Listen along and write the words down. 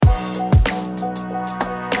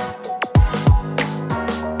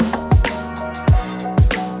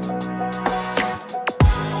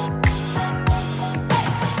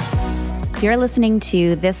You're listening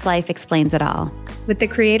to This Life Explains It All with the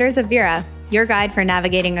creators of Vera, your guide for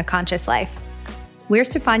navigating a conscious life. We're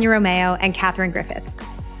Stefania Romeo and Catherine Griffiths.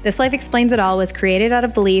 This Life Explains It All was created out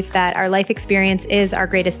of belief that our life experience is our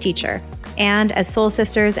greatest teacher. And as soul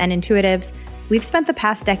sisters and intuitives, we've spent the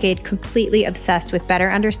past decade completely obsessed with better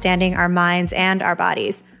understanding our minds and our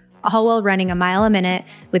bodies, all while running a mile a minute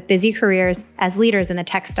with busy careers as leaders in the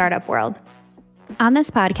tech startup world. On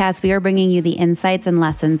this podcast, we are bringing you the insights and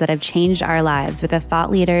lessons that have changed our lives with the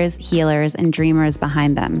thought leaders, healers, and dreamers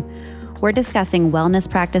behind them. We're discussing wellness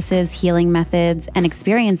practices, healing methods, and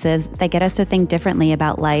experiences that get us to think differently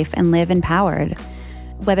about life and live empowered.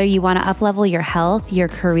 Whether you want to uplevel your health, your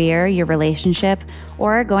career, your relationship,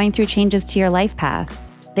 or going through changes to your life path,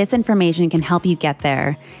 this information can help you get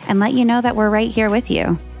there and let you know that we're right here with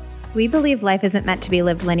you. We believe life isn't meant to be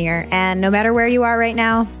lived linear, and no matter where you are right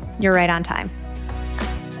now, you're right on time.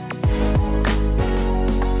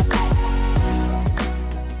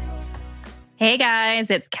 Hey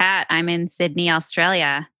guys, it's Kat. I'm in Sydney,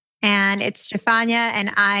 Australia. And it's Stefania,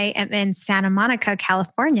 and I am in Santa Monica,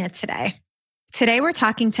 California today. Today we're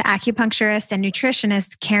talking to acupuncturist and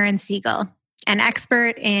nutritionist Karen Siegel. An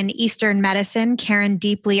expert in Eastern medicine, Karen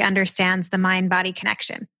deeply understands the mind-body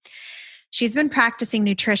connection. She's been practicing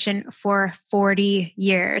nutrition for 40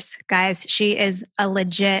 years. Guys, she is a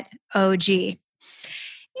legit OG.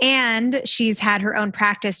 And she's had her own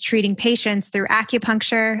practice treating patients through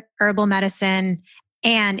acupuncture, herbal medicine,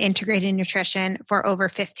 and integrated nutrition for over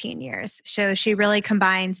 15 years. So she really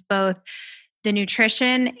combines both the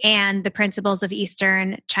nutrition and the principles of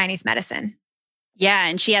Eastern Chinese medicine. Yeah,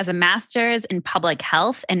 and she has a master's in public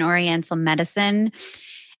health and Oriental medicine.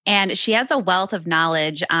 And she has a wealth of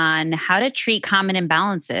knowledge on how to treat common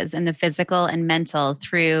imbalances in the physical and mental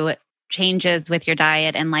through changes with your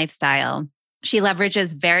diet and lifestyle. She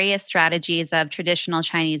leverages various strategies of traditional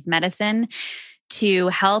Chinese medicine to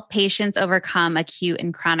help patients overcome acute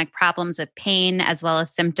and chronic problems with pain, as well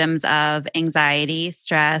as symptoms of anxiety,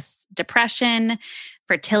 stress, depression,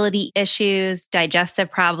 fertility issues,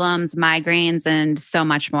 digestive problems, migraines, and so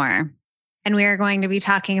much more. And we are going to be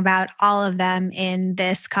talking about all of them in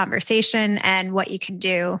this conversation and what you can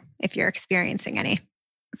do if you're experiencing any.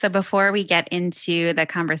 So before we get into the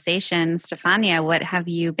conversation, Stefania, what have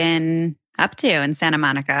you been up to in Santa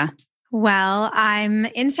Monica? Well, I'm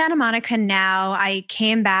in Santa Monica now. I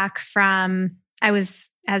came back I was,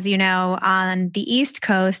 as you know, on the East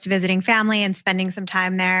Coast visiting family and spending some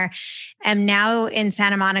time there. I'm now in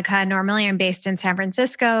Santa Monica. Normally I'm based in San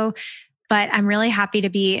Francisco, but I'm really happy to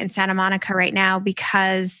be in Santa Monica right now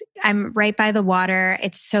because I'm right by the water.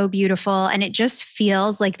 It's so beautiful. And it just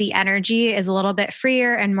feels like the energy is a little bit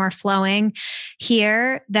freer and more flowing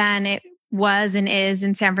here than it was and is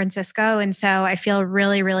in San Francisco. And so I feel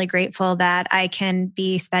really, really grateful that I can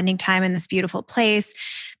be spending time in this beautiful place,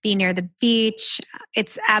 be near the beach.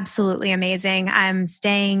 It's absolutely amazing. I'm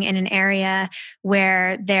staying in an area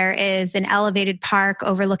where there is an elevated park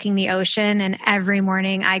overlooking the ocean. And every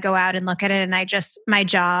morning I go out and look at it and my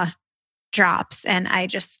jaw drops. And I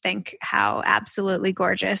just think how absolutely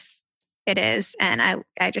gorgeous it is. And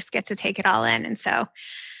I just get to take it all in. And so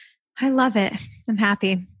I love it. I'm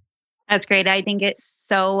happy. That's great. I think it's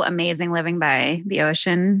so amazing living by the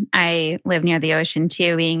ocean. I live near the ocean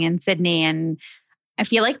too, being in Sydney. And I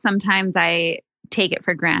feel like sometimes I take it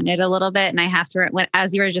for granted a little bit. And I have to,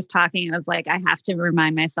 as you were just talking, I was like, I have to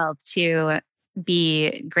remind myself to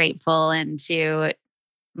be grateful and to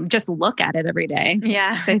just look at it every day.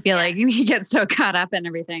 Yeah. I feel like we get so caught up in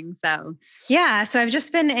everything. So I've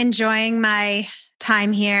just been enjoying my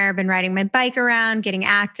time here. I've been riding my bike around, getting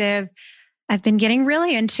active. I've been getting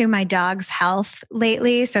really into my dog's health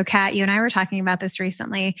lately. So Kat, you and I were talking about this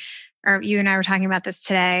recently, or you and I were talking about this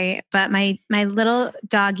today, but my little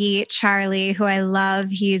doggy, Charlie, who I love,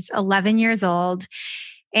 he's 11 years old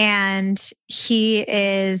and he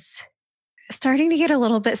is starting to get a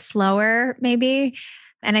little bit slower maybe.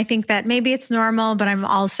 And I think that maybe it's normal, but I'm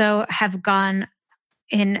also have gone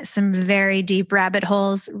in some very deep rabbit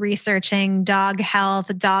holes researching dog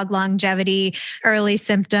health, dog longevity, early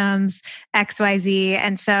symptoms, XYZ.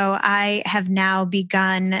 And so I have now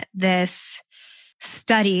begun this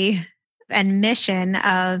study and mission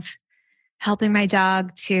of helping my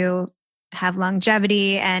dog to have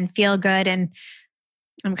longevity and feel good. And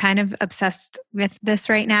I'm kind of obsessed with this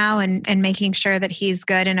right now and making sure that he's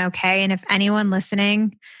good and okay. And if anyone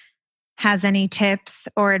listening has any tips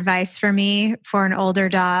or advice for me for an older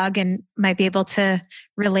dog and might be able to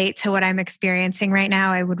relate to what I'm experiencing right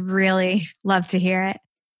now, I would really love to hear it.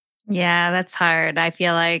 Yeah, that's hard. I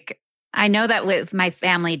feel like I know that with my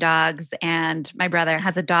family dogs, and my brother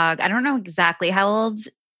has a dog. I don't know exactly how old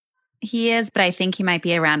he is, but I think he might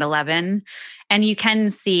be around 11. And you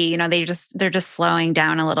can see, they're just slowing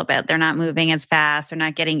down a little bit. They're not moving as fast. They're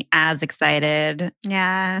not getting as excited.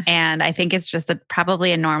 Yeah. And I think it's just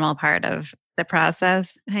probably a normal part of the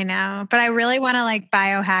process. I know, but I really want to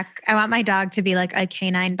biohack. I want my dog to be like a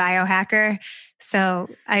canine biohacker. So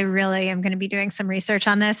I really am going to be doing some research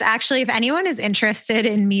on this. Actually, if anyone is interested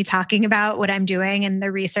in me talking about what I'm doing and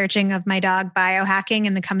the researching of my dog biohacking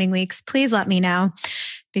in the coming weeks, please let me know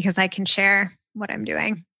because I can share what I'm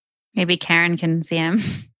doing. Maybe Karen can see him.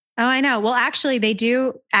 Oh, I know. Well, actually, they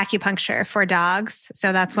do acupuncture for dogs.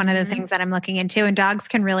 So that's one of the things that I'm looking into. And dogs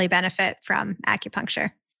can really benefit from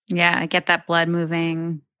acupuncture. Yeah, get that blood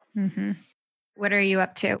moving. Mm-hmm. What are you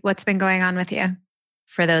up to? What's been going on with you?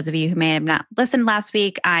 For those of you who may have not listened last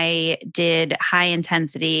week, I did high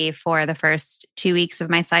intensity for the first 2 weeks of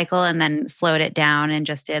my cycle and then slowed it down and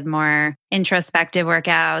just did more introspective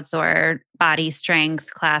workouts or body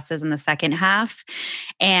strength classes in the second half.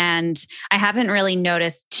 And I haven't really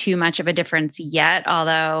noticed too much of a difference yet,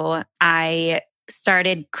 although I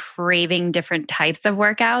started craving different types of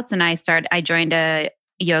workouts and I joined a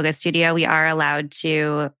yoga studio. We are allowed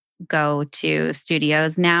to go to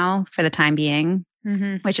studios now for the time being.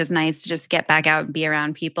 Mm-hmm. Which is nice to just get back out and be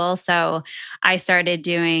around people. So I started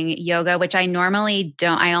doing yoga, which I normally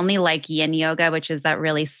don't. I only like yin yoga, which is that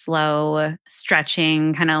really slow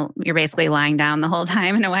stretching kind of, you're basically lying down the whole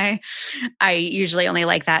time in a way. I usually only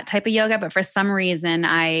like that type of yoga, but for some reason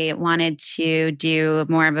I wanted to do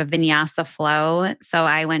more of a vinyasa flow. So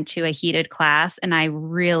I went to a heated class and I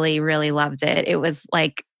really, really loved it. It was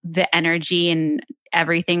like the energy and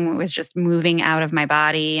everything was just moving out of my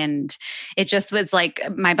body. And it just was like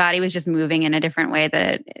my body was just moving in a different way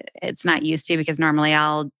that it's not used to, because normally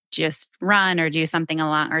I'll just run or do something a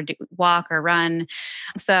lot or walk or run.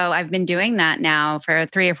 So I've been doing that now for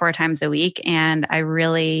 3 or 4 times a week. And I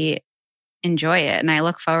really enjoy it. And I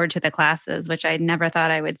look forward to the classes, which I never thought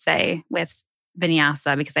I would say with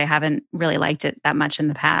vinyasa because I haven't really liked it that much in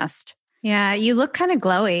the past. Yeah, you look kind of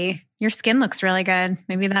glowy. Your skin looks really good.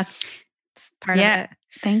 Maybe that's part of it.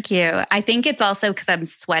 Thank you. I think it's also because I'm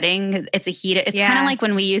sweating. It's a heat. It's kind of like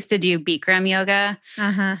when we used to do Bikram yoga.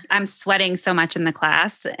 Uh-huh. I'm sweating so much in the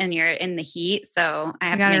class and you're in the heat. So I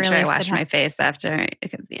have to make sure I wash my face after.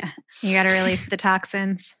 Because, you got to release the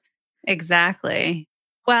toxins. Exactly.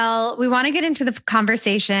 Well, we want to get into the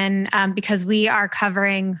conversation because we are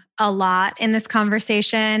covering a lot in this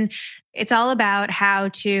conversation. It's all about how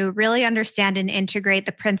to really understand and integrate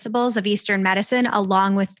the principles of Eastern medicine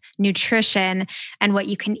along with nutrition and what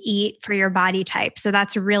you can eat for your body type. So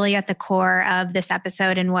that's really at the core of this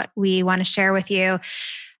episode and what we want to share with you.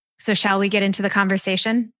 So shall we get into the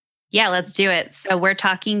conversation? Yeah, let's do it. So we're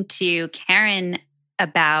talking to Karen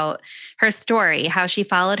about her story, how she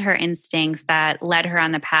followed her instincts that led her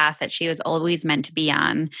on the path that she was always meant to be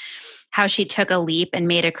on, how she took a leap and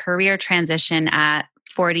made a career transition at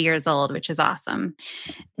 40 years old, which is awesome.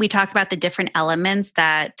 We talk about the different elements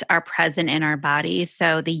that are present in our body.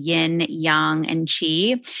 So the yin, yang, and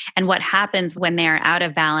qi, and what happens when they are out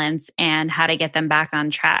of balance and how to get them back on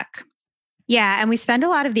track. Yeah. And we spend a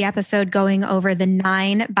lot of the episode going over the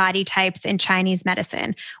 9 body types in Chinese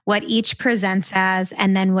medicine, what each presents as,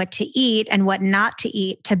 and then what to eat and what not to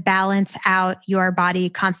eat to balance out your body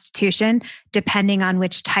constitution, depending on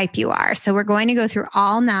which type you are. So we're going to go through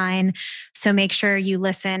all 9. So make sure you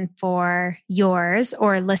listen for yours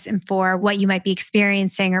or listen for what you might be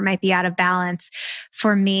experiencing or might be out of balance.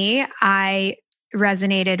 For me, I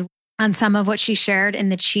resonated on some of what she shared in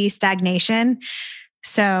the qi stagnation.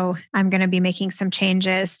 So I'm going to be making some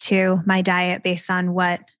changes to my diet based on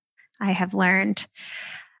what I have learned.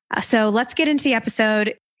 So let's get into the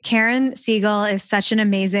episode. Karen Siegel is such an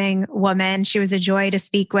amazing woman. She was a joy to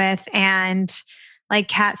speak with. And like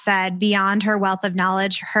Kat said, beyond her wealth of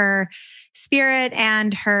knowledge, her spirit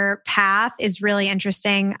and her path is really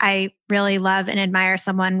interesting. I really love and admire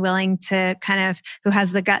someone willing to who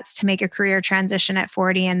has the guts to make a career transition at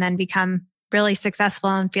 40 and then become really successful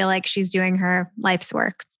and feel like she's doing her life's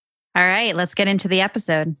work. All right, let's get into the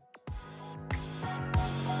episode.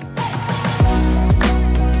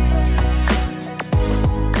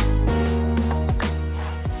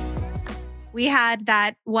 We had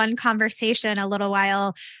that one conversation a little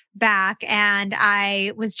while back, and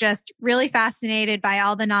I was just really fascinated by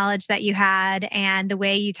all the knowledge that you had and the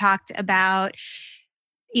way you talked about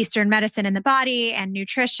Eastern medicine in the body and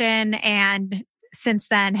nutrition. And since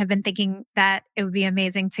then have been thinking that it would be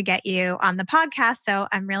amazing to get you on the podcast. So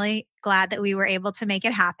I'm really glad that we were able to make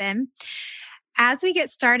it happen. As we get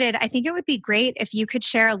started, I think it would be great if you could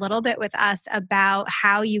share a little bit with us about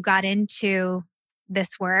how you got into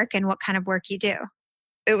this work and what kind of work you do.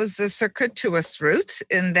 It was a circuitous route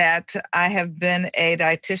in that I have been a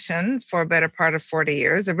dietitian for a better part of 40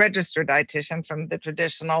 years, a registered dietitian from the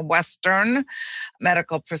traditional Western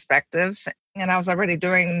medical perspective. And I was already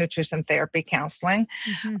doing nutrition therapy counseling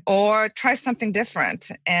or try something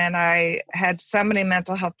different. And I had so many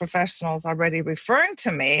mental health professionals already referring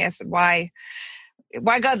to me. I said, why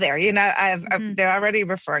go there? They're already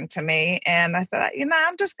referring to me. And I thought,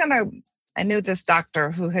 I'm just going to, I knew this doctor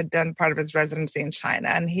who had done part of his residency in China,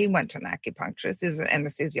 and he went to an acupuncturist. He's an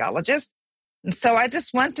anesthesiologist. And so I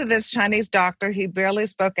just went to this Chinese doctor. He barely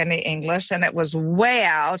spoke any English, and it was way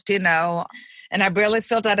out, and I barely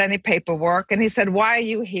filled out any paperwork. And he said, "Why are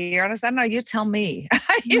you here?" And I said, "No, you tell me,"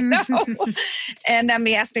 And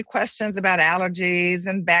he asked me questions about allergies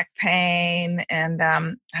and back pain. And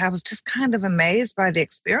I was just kind of amazed by the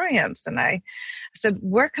experience. And I said,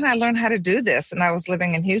 "Where can I learn how to do this?" And I was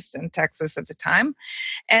living in Houston, Texas at the time.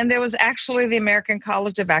 And there was actually the American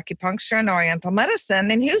College of Acupuncture and Oriental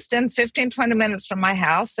Medicine in Houston, 15, 20 minutes from my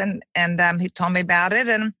house. And he told me about it.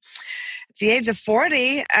 And at the age of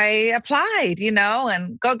 40, I applied,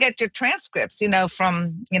 and go get your transcripts,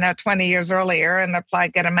 from, 20 years earlier and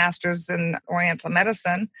get a master's in Oriental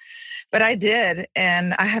medicine. But I did,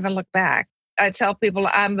 and I haven't looked back. I tell people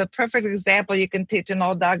I'm the perfect example. You can teach an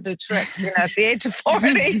old dog new tricks. At the age of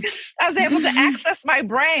 40, I was able to access my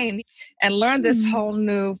brain and learn this whole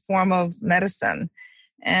new form of medicine.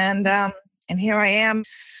 And here I am.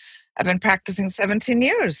 I've been practicing 17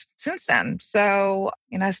 years since then. So,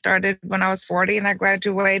 I started when I was 40 and I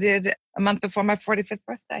graduated a month before my 45th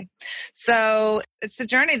birthday. So it's the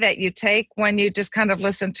journey that you take when you just kind of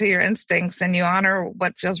listen to your instincts and you honor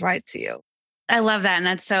what feels right to you. I love that. And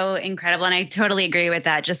that's so incredible. And I totally agree with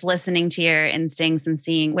that. Just listening to your instincts and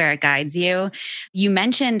seeing where it guides you. You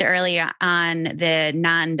mentioned earlier on the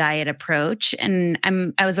non-diet approach. And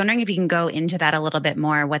I was wondering if you can go into that a little bit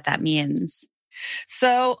more, what that means.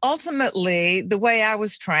 So ultimately, the way I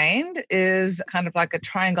was trained is kind of like a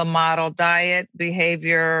triangle model: diet,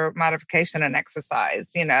 behavior, modification, and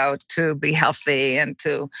exercise, to be healthy and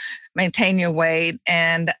to maintain your weight.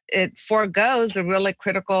 And it forgoes a really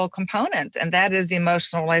critical component, and that is the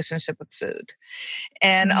emotional relationship with food.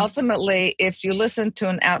 And ultimately, if you listen to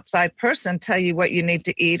an outside person tell you what you need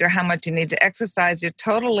to eat or how much you need to exercise, you're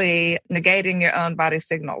totally negating your own body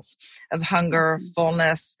signals of hunger,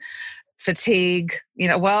 fullness, fatigue.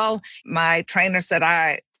 My trainer said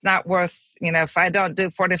it's not worth, if I don't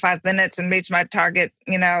do 45 minutes and reach my target,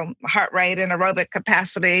 heart rate and aerobic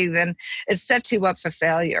capacity, then it sets you up for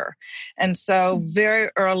failure. And so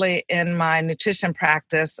very early in my nutrition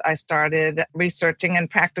practice, I started researching and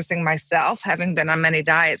practicing myself, having been on many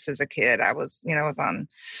diets as a kid. I was on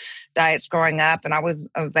diets growing up, and I was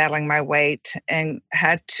battling my weight and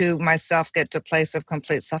had to myself get to a place of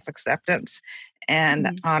complete self-acceptance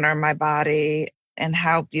and honor my body and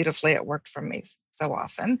how beautifully it worked for me so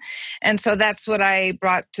often. And so that's what I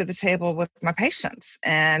brought to the table with my patients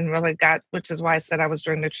and really which is why I said I was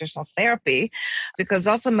doing nutritional therapy, because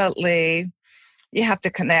ultimately you have to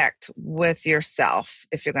connect with yourself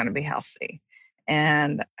if you're going to be healthy.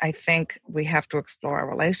 And I think we have to explore our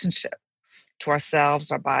relationship to ourselves,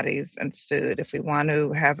 our bodies, and food if we want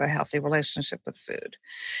to have a healthy relationship with food.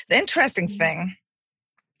 The interesting thing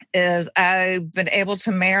is I've been able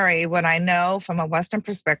to marry what I know from a Western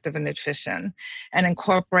perspective in nutrition and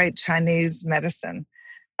incorporate Chinese medicine,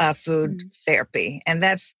 food therapy. And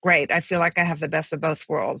that's great. I feel like I have the best of both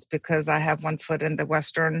worlds because I have one foot in the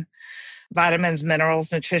Western vitamins,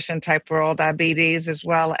 minerals, nutrition type world, diabetes, as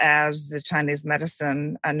well as the Chinese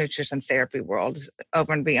medicine, nutrition therapy world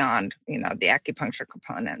over and beyond, the acupuncture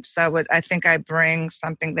component. So I think I bring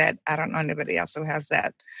something that I don't know anybody else who has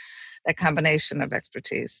that combination of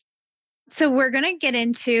expertise. So we're going to get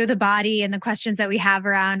into the body and the questions that we have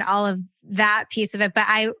around all of that piece of it. But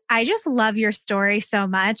I just love your story so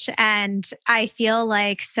much. And I feel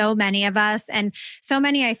like so many of us and so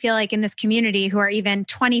many, I feel like in this community who are even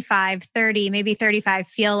 25, 30, maybe 35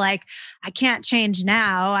 feel like I can't change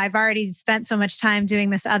now. I've already spent so much time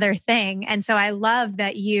doing this other thing. And so I love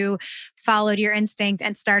that you followed your instinct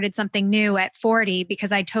and started something new at 40,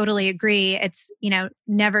 because I totally agree. It's,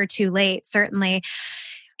 never too late, certainly.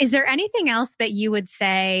 Is there anything else that you would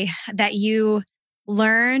say that you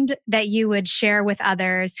learned that you would share with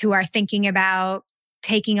others who are thinking about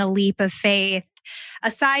taking a leap of faith,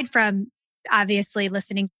 aside from obviously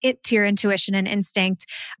listening to your intuition and instinct,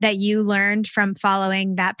 that you learned from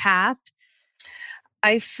following that path?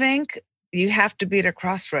 I think you have to be at a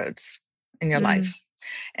crossroads in your life.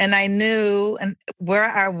 And I knew where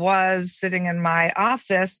I was sitting in my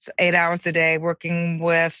office 8 hours a day working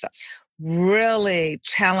with really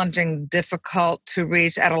challenging, difficult to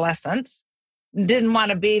reach adolescence. Didn't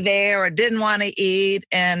want to be there or didn't want to eat,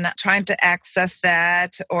 and trying to access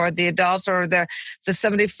that, or the adults, or the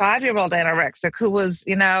 75-year-old anorexic who was,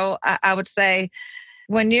 I would say,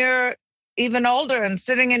 when you're even older and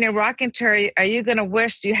sitting in your rocking chair, are you going to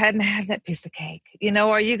wish you hadn't had that piece of cake?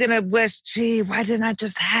 Are you going to wish, gee, why didn't I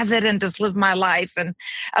just have it and just live my life? And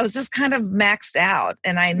I was just kind of maxed out.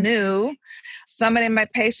 And I knew so many of my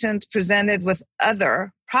patients presented with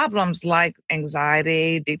other problems like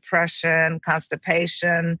anxiety, depression,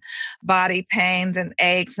 constipation, body pains and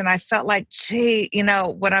aches. And I felt like, gee,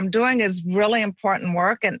 what I'm doing is really important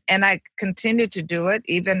work. And I continued to do it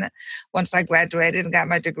even once I graduated and got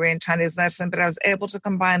my degree in Chinese medicine. But I was able to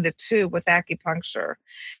combine the two with acupuncture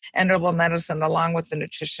and herbal medicine along with the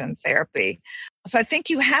nutrition therapy. So I think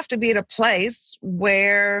you have to be at a place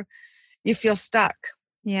where you feel stuck.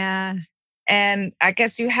 Yeah. And I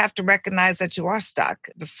guess you have to recognize that you are stuck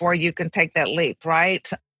before you can take that leap, right?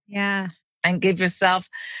 Yeah. And give yourself,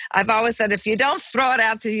 I've always said, if you don't throw it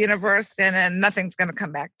out to the universe, then nothing's going to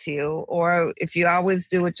come back to you. Or if you always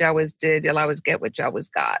do what you always did, you'll always get what you always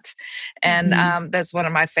got. And that's one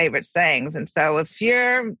of my favorite sayings. And so if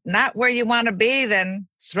you're not where you want to be, then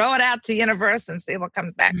throw it out to the universe and see what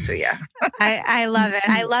comes back to you. I love it.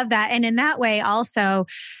 I love that. And in that way also,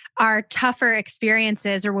 our tougher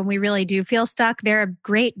experiences, or when we really do feel stuck, they're a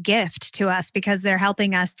great gift to us because they're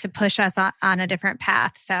helping us to push us on a different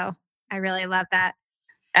path. So I really love that.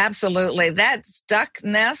 Absolutely. That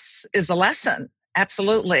stuckness is a lesson.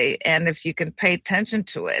 Absolutely. And if you can pay attention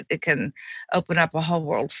to it, it can open up a whole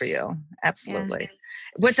world for you. Absolutely.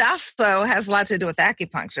 Yeah. Which also has a lot to do with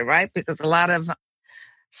acupuncture, right? Because a lot of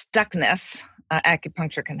stuckness,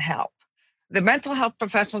 acupuncture can help. The mental health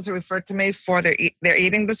professionals are referred to me for their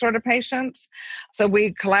eating disorder patients. So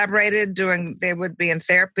we collaborated they would be in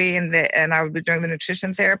therapy and I would be doing the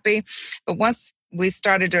nutrition therapy. But once we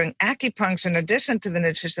started doing acupuncture in addition to the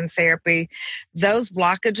nutrition therapy, those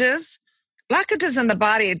blockages in the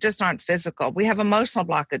body just aren't physical. We have emotional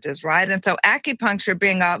blockages, right? And so acupuncture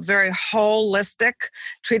being a very holistic,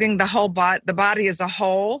 treating the whole the body as a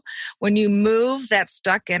whole, when you move that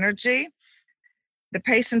stuck energy, the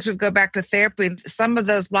patients would go back to therapy. Some of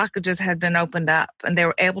those blockages had been opened up and they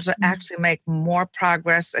were able to actually make more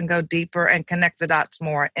progress and go deeper and connect the dots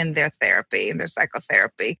more in their therapy, in their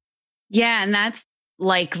psychotherapy. Yeah. And that's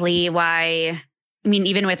likely why,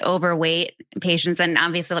 even with overweight patients, and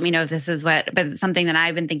obviously let me know if this is but something that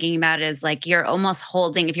I've been thinking about is like,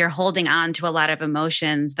 if you're holding on to a lot of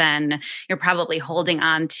emotions, then you're probably holding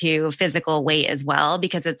on to physical weight as well,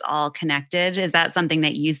 because it's all connected. Is that something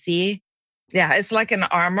that you see? Yeah, it's like an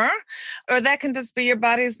armor, or that can just be your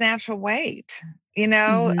body's natural weight.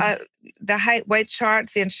 The height weight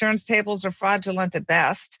charts, the insurance tables are fraudulent at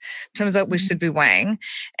best in terms of what we should be weighing.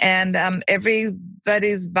 And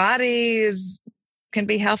everybody's body can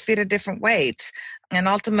be healthy at a different weight. And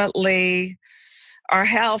ultimately, our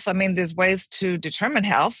health, there's ways to determine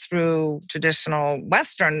health through traditional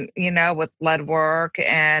Western, with blood work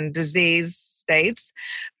and disease states.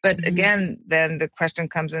 But again, then the question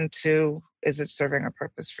comes into, is it serving a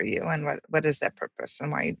purpose for you? And what is that purpose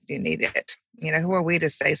and why do you need it? Who are we to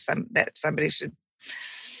say that somebody should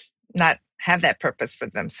not have that purpose for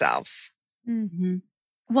themselves? Mm-hmm.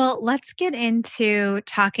 Well, let's get into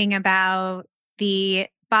talking about the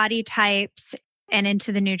body types and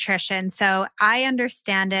into the nutrition. So I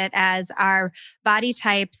understand it as our body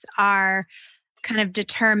types are kind of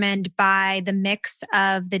determined by the mix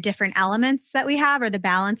of the different elements that we have, or the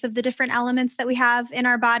balance of the different elements that we have in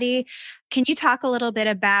our body. Can you talk a little bit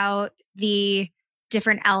about the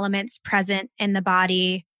different elements present in the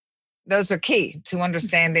body? Those are key to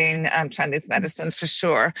understanding Chinese medicine for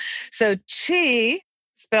sure. So qi,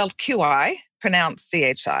 spelled QI, pronounced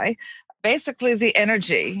CHI, basically the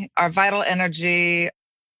energy, our vital energy,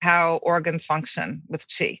 how organs function with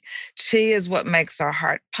qi. Qi is what makes our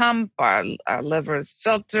heart pump, our livers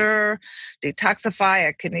filter, detoxify,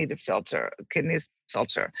 our kidneys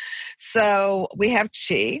filter. So we have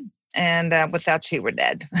qi, and without qi, we're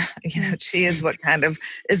dead. Qi is what kind of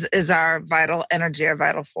is our vital energy, our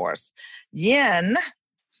vital force. Yin,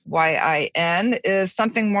 YIN, is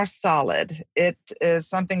something more solid. It is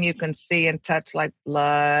something you can see and touch, like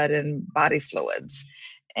blood and body fluids.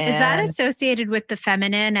 Is that associated with the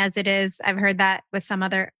feminine as it is? I've heard that with some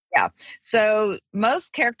other. Yeah. So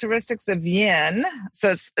most characteristics of yin,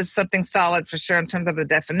 so it's something solid for sure in terms of the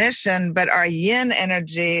definition, but our yin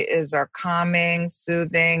energy is our calming,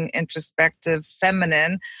 soothing, introspective,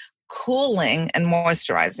 feminine, cooling, and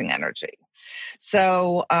moisturizing energy.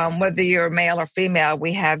 So whether you're male or female,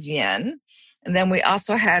 we have yin. And then we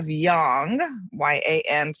also have yang,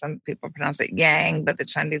 Y-A-N. Some people pronounce it yang, but the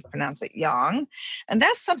Chinese pronounce it yang. And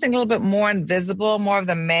that's something a little bit more invisible, more of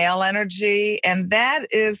the male energy. And that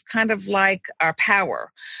is kind of like our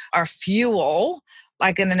power, our fuel,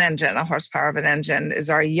 like in an engine. A horsepower of an engine is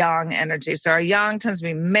our yang energy. So our yang tends to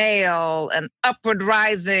be male and upward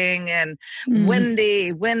rising and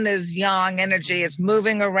windy. Wind is yang energy. It's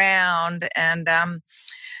moving around and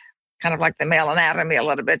kind of like the male anatomy a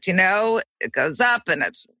little bit, it goes up and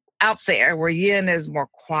it's out there, where yin is more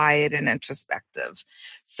quiet and introspective.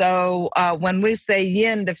 So when we say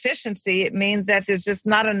yin deficiency, it means that there's just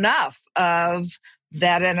not enough of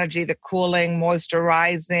that energy, the cooling,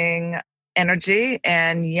 moisturizing energy.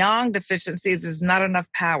 And yang deficiencies is not enough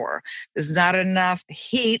power. There's not enough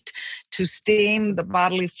heat to steam the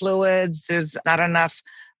bodily fluids. There's not enough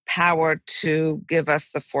power to give us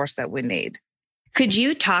the force that we need. Could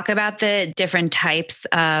you talk about the different types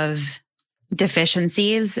of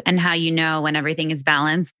deficiencies and how you know when everything is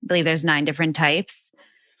balanced? I believe there's 9 different types.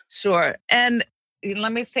 Sure. And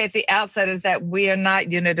let me say at the outset is that we are not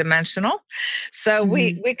unidimensional. So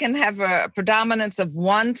we can have a predominance of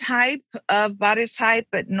one type of body type,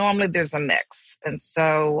 but normally there's a mix. And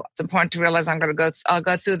so it's important to realize I'll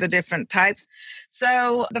go through the different types.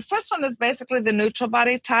 So the first one is basically the neutral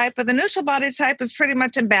body type, but the neutral body type is pretty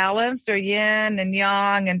much in balance. Their yin and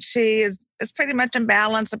yang and qi is pretty much in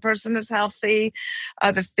balance. A person is healthy,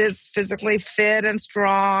 physically fit and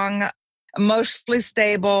strong, emotionally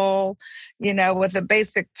stable, with a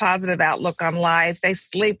basic positive outlook on life. They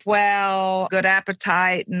sleep well, good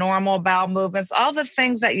appetite, normal bowel movements, all the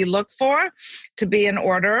things that you look for to be in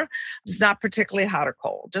order. It's not particularly hot or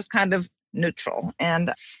cold, just kind of neutral.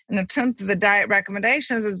 And in terms of the diet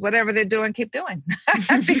recommendations, is whatever they're doing, keep doing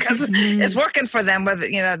because it's working for them with,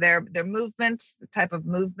 their movement, the type of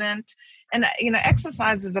movement. And,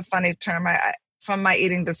 exercise is a funny term. From my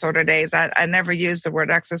eating disorder days, I never use the word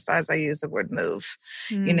exercise. I use the word move,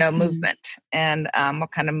 movement. And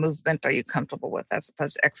what kind of movement are you comfortable with as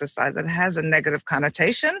opposed to exercise? It has a negative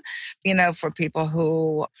connotation, for people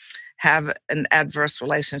who have an adverse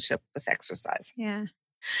relationship with exercise. Yeah.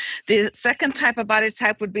 The second type of body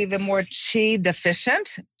type would be the more qi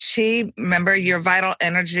deficient. Qi, remember your vital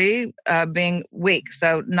energy being weak.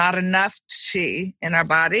 So not enough qi in our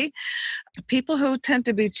body. People who tend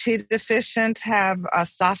to be qi deficient have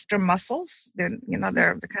softer muscles. They're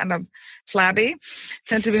kind of flabby,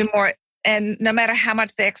 tend to be more, and no matter how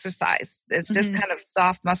much they exercise, it's just kind of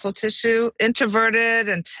soft muscle tissue. Introverted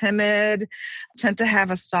and timid tend to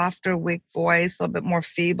have a softer, weak voice, a little bit more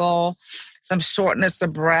feeble, some shortness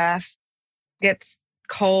of breath, gets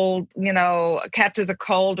cold, catches a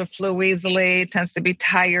cold or flu easily, tends to be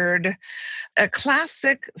tired. A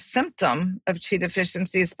classic symptom of qi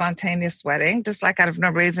deficiency is spontaneous sweating, just like out of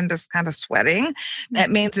no reason, just kind of sweating.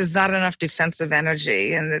 That means there's not enough defensive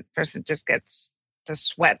energy and the person just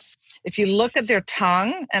sweats. If you look at their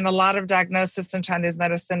tongue, and a lot of diagnosis in Chinese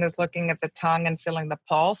medicine is looking at the tongue and feeling the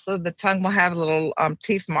pulse. So the tongue will have little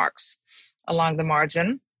teeth marks along the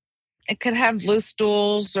margin. It could have loose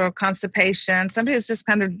stools or constipation. Somebody is just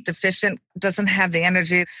kind of deficient, doesn't have the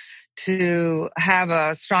energy to have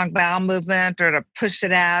a strong bowel movement or to push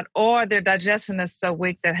it out, or their digestion is so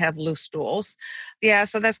weak that have loose stools. Yeah,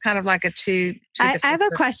 so that's kind of like a qi I have a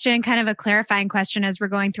question, kind of a clarifying question as we're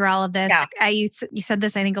going through all of this. Yeah. You said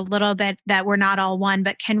this, I think, a little bit, that we're not all one,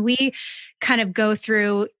 but can we kind of go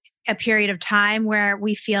through a period of time where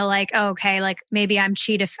we feel like, oh, okay, like maybe I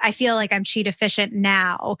feel like I'm qi deficient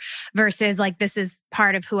now versus like this is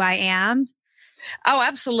part of who I am? Oh,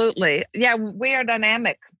 absolutely. Yeah, we are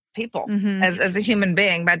dynamic people as a human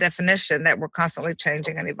being by definition, that we're constantly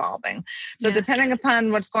changing and evolving. So depending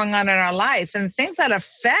upon what's going on in our life, and things that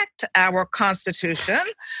affect our constitution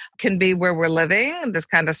can be where we're living, this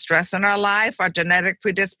kind of stress in our life, our genetic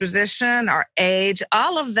predisposition, our age,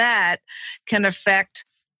 all of that can affect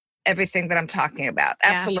everything that I'm talking about.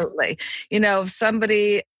 Absolutely. If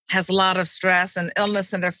somebody has a lot of stress and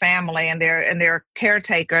illness in their family and they're a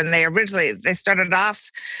caretaker, and they started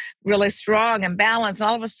off really strong and balanced,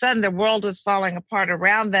 all of a sudden the world is falling apart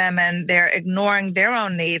around them and they're ignoring their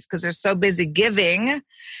own needs because they're so busy giving,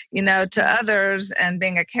 to others and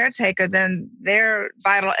being a caretaker, then their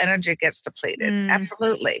vital energy gets depleted.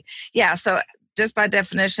 Absolutely. Yeah. So just by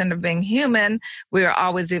definition of being human, we are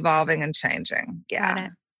always evolving and changing. Yeah. Got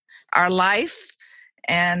it. Our life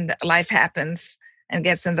happens and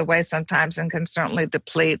gets in the way sometimes and can certainly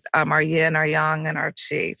deplete our yin, our yang, and our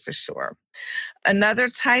qi for sure. Another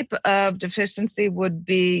type of deficiency would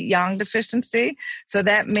be yang deficiency. So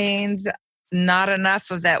that means not enough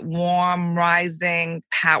of that warm, rising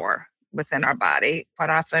power. within our body. Quite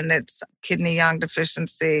often it's kidney yang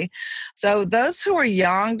deficiency. So those who are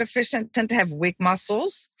yang deficient tend to have weak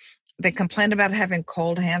muscles. They complain about having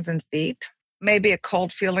cold hands and feet, maybe a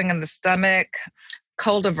cold feeling in the stomach,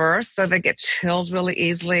 cold averse, so they get chilled really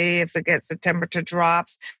easily if the temperature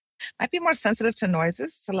drops. Might be more sensitive to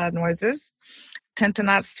noises, to loud noises, tend to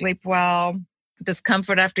not sleep well,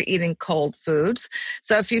 discomfort after eating cold foods.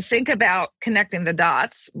 So if you think about connecting the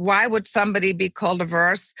dots, why would somebody be cold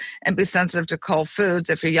averse and be sensitive to cold foods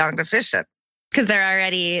if you're yang deficient? Because they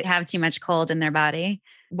already have too much cold in their body.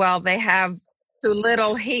 Well, they have too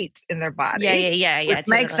little heat in their body. Yeah. Which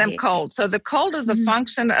makes them cold. So the cold is a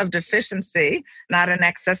function of deficiency, not an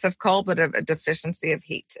excess of cold, but a deficiency of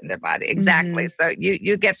heat in their body. Exactly. So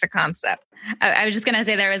you get the concept. I was just going to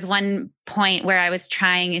say there was one point where I was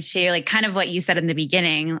trying to like kind of what you said in the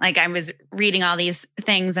beginning. Like I was reading all these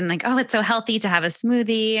things and like, oh, it's so healthy to have a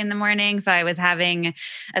smoothie in the morning. So I was having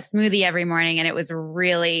a smoothie every morning and it was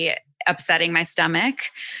really upsetting my stomach.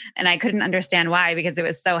 And I couldn't understand why, because it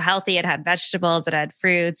was so healthy. It had vegetables, it had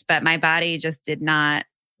fruits, but my body just did not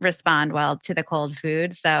respond well to the cold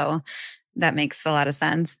food. So that makes a lot of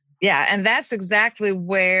sense. Yeah. And that's exactly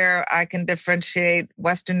where I can differentiate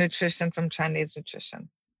Western nutrition from Chinese nutrition.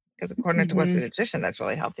 Because according to Western nutrition, that's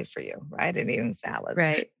really healthy for you, right? And eating salads.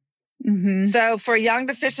 Right. So for a yang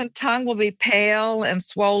deficient, tongue will be pale and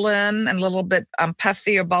swollen and a little bit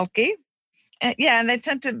puffy or bulky. And they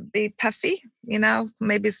tend to be puffy,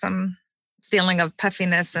 maybe some feeling of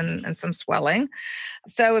puffiness and some swelling.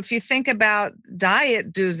 So if you think about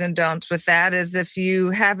diet do's and don'ts with that, is if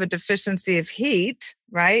you have a deficiency of heat,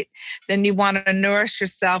 right, then you want to nourish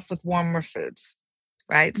yourself with warmer foods,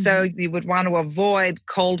 right? So you would want to avoid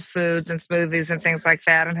cold foods and smoothies and things like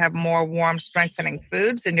that and have more warm, strengthening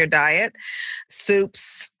foods in your diet,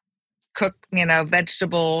 soups, cooked,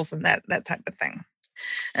 vegetables and that type of thing.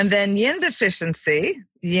 And then yin deficiency,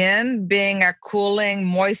 yin being our cooling,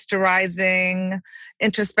 moisturizing,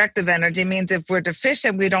 introspective energy, means if we're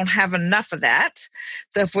deficient, we don't have enough of that.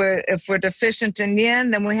 So if we're deficient in yin,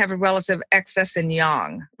 then we have a relative excess in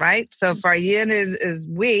yang, right? So if our yin is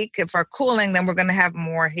weak, if our cooling, then we're going to have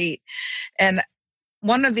more heat. And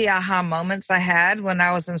one of the aha moments I had when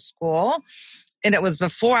I was in school, and it was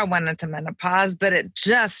before I went into menopause, but it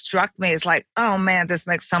just struck me as like, oh man, this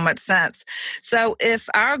makes so much sense. So if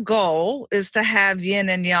our goal is to have yin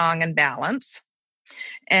and yang in balance,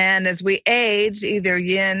 and as we age, either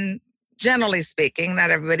yin, generally speaking, not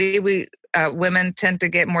everybody, women tend to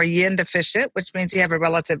get more yin deficient, which means you have a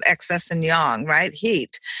relative excess in yang, right?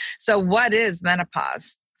 Heat. So what is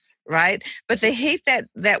menopause? Right? But the heat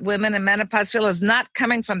that women in menopause feel is not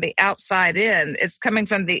coming from the outside in. It's coming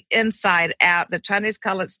from the inside out. The Chinese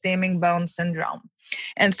call it steaming bone syndrome.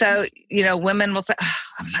 And so, women will say,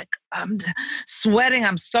 I'm sweating.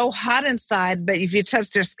 I'm so hot inside. But if you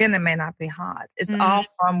touch their skin, it may not be hot. It's all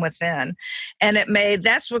from within. And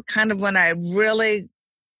that's what kind of when I really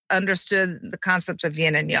understood the concepts of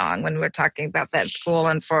yin and yang when we're talking about that at school.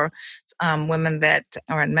 And for women that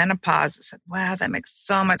are in menopause, I said, wow, that makes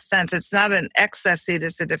so much sense. It's not an excess heat,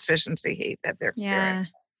 it's a deficiency heat that they're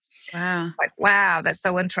experiencing. Yeah. Wow. Like, wow, that's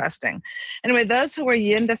so interesting. Anyway, those who are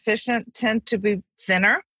yin deficient tend to be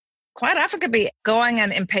thinner. Quite often could be going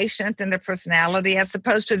and impatient in their personality, as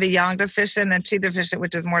opposed to the yang deficient and qi deficient,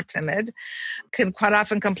 which is more timid, can quite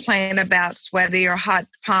often complain about sweaty or hot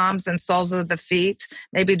palms and soles of the feet,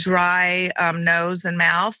 maybe dry nose and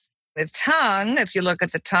mouth. The tongue, if you look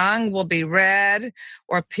at the tongue, will be red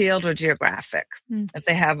or peeled or geographic if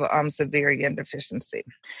they have severe yin deficiency.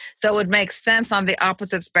 So it would make sense on the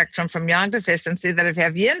opposite spectrum from yang deficiency that if you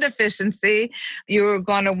have yin deficiency, you're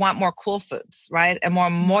going to want more cool foods, right? And more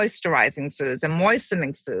moisturizing foods and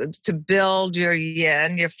moistening foods to build your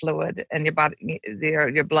yin, your fluid, and your body,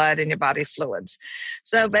 your blood and your body fluids.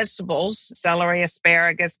 So vegetables, celery,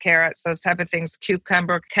 asparagus, carrots, those type of things,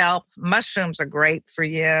 cucumber, kelp, mushrooms are great for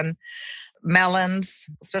yin. Melons,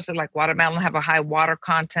 especially like watermelon, have a high water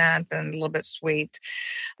content and a little bit sweet.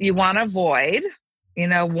 You want to avoid,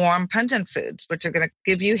 warm, pungent foods, which are going to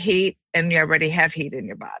give you heat and you already have heat in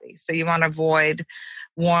your body. So you want to avoid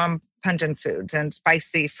warm, pungent foods and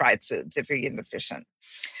spicy fried foods if you're yin deficient.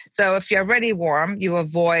 So if you're already warm, you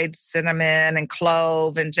avoid cinnamon and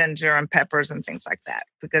clove and ginger and peppers and things like that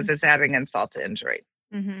because it's adding insult to injury.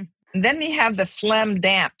 And then you have the phlegm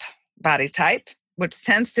damp body type, which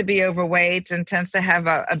tends to be overweight and tends to have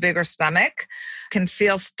a bigger stomach, can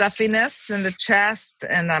feel stuffiness in the chest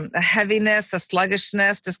and a heaviness, a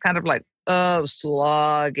sluggishness, just kind of like,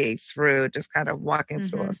 sluggy through, just kind of walking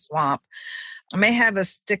through a swamp. It may have a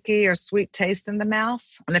sticky or sweet taste in the mouth.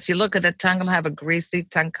 And if you look at the tongue, it'll have a greasy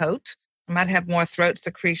tongue coat. Might have more throat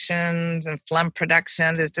secretions and phlegm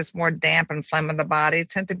production. There's just more damp and phlegm in the body.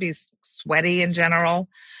 Tend to be sweaty in general.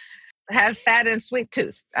 Have fat and sweet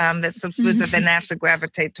tooth. That's some foods that they naturally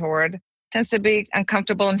gravitate toward. Tends to be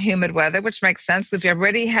uncomfortable in humid weather, which makes sense. If you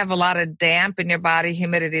already have a lot of damp in your body,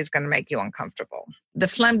 humidity is going to make you uncomfortable. The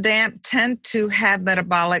phlegm damp tend to have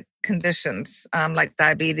metabolic conditions like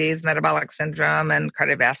diabetes, metabolic syndrome, and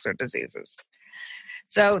cardiovascular diseases.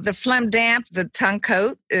 So the phlegm damp, the tongue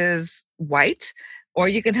coat is white, or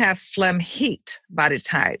you can have phlegm heat body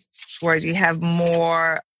type, where you have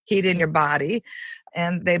more heat in your body,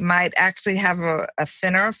 and they might actually have a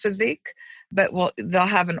thinner physique, but they'll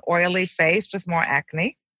have an oily face with more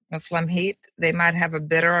acne. A phlegm heat, they might have a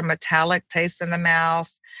bitter or metallic taste in the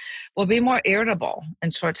mouth, will be more irritable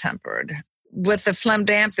and short-tempered. With the phlegm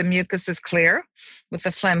damp, the mucus is clear. With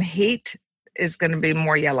the phlegm heat, is going to be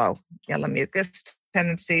more yellow mucus.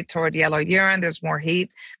 Tendency toward yellow urine. There's more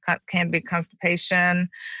heat, can be constipation,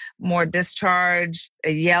 more discharge,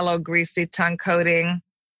 a yellow, greasy tongue coating.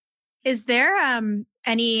 Is there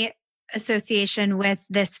any association with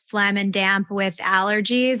this phlegm and damp with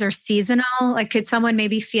allergies or seasonal? Like, could someone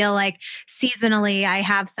maybe feel like seasonally I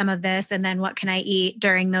have some of this, and then what can I eat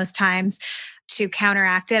during those times to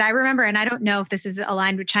counteract it? I remember, and I don't know if this is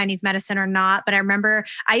aligned with Chinese medicine or not, but I remember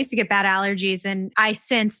I used to get bad allergies, and I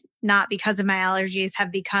since, not because of my allergies,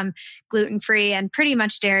 have become gluten-free and pretty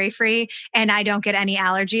much dairy-free, and I don't get any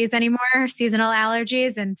allergies anymore, seasonal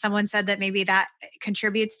allergies. And someone said that maybe that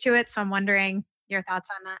contributes to it. So I'm wondering your thoughts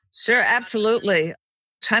on that. Sure, absolutely.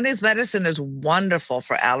 Chinese medicine is wonderful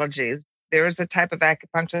for allergies. There is a type of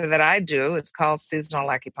acupuncture that I do. It's called seasonal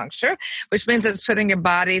acupuncture, which means it's putting your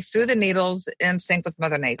body through the needles in sync with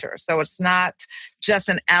Mother Nature. So it's not just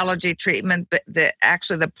an allergy treatment, but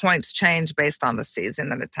actually the points change based on the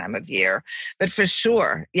season and the time of year. But for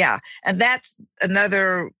sure, yeah. And that's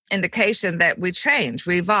another indication that we change,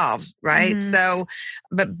 we evolve, right? Mm-hmm. So,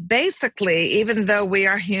 but basically, even though we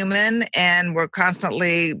are human and we're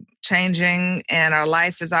constantly changing and our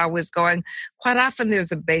life is always going, quite often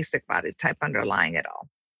there's a basic body type underlying it all.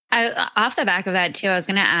 Off the back of that too, I was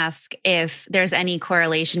going to ask if there's any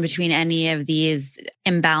correlation between any of these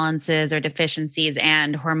imbalances or deficiencies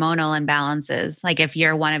and hormonal imbalances. Like if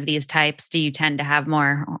you're one of these types, do you tend to have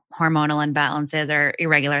more hormonal imbalances or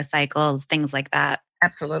irregular cycles, things like that?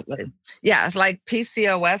 Absolutely. Yeah, it's like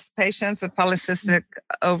PCOS patients with polycystic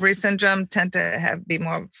ovary syndrome tend to be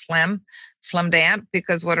more phlegm damp,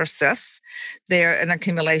 because what are cysts? They're an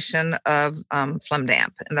accumulation of phlegm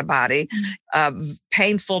damp in the body.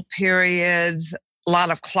 Painful periods, a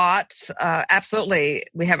lot of clots. Absolutely.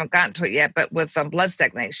 We haven't gotten to it yet, but with blood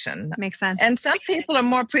stagnation. Makes sense. And some people are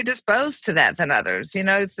more predisposed to that than others. You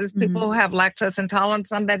know, it's people who have lactose intolerance,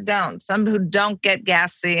 some that don't. Some who don't get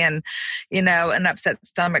gassy and, an upset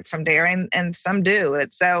stomach from dairy, and some do.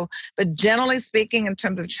 But generally speaking, in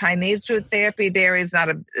terms of Chinese food therapy, dairy is not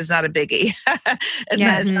a biggie.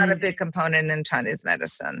 It's not a big component in Chinese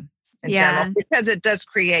medicine. In general, because it does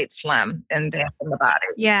create phlegm and damp in the body.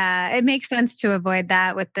 Yeah, it makes sense to avoid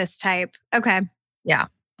that with this type. Okay. Yeah.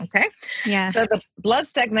 Okay. Yeah. So the blood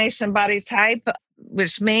stagnation body type,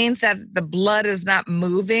 which means that the blood is not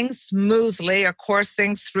moving smoothly or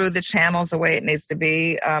coursing through the channels the way it needs to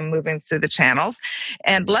be moving through the channels.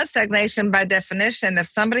 And blood stagnation, by definition, if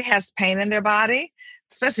somebody has pain in their body,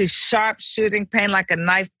 especially sharp shooting pain like a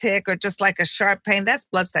knife pick or just like a sharp pain, that's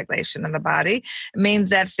blood stagnation in the body. It means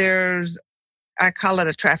that I call it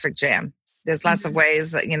a traffic jam. There's lots of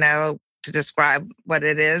ways, to describe what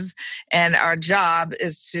it is. And our job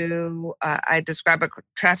is to, I describe a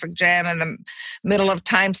traffic jam in the middle of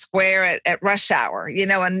Times Square at rush hour,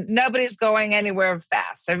 and nobody's going anywhere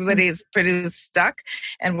fast. Everybody's pretty stuck.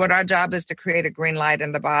 And what our job is to create a green light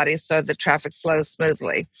in the body so the traffic flows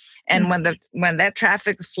smoothly. And when that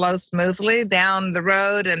traffic flows smoothly down the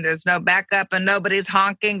road and there's no backup and nobody's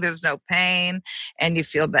honking, there's no pain, and you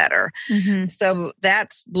feel better. Mm-hmm. So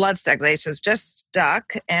that's blood stagnation. It's just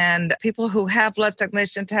stuck. And people who have blood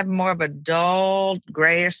stagnation to have more of a dull,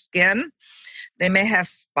 grayish skin. They may have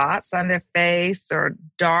spots on their face or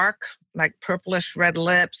dark, like purplish red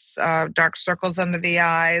lips, dark circles under the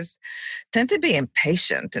eyes, tend to be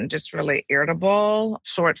impatient and just really irritable,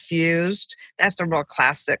 short-fused. That's the real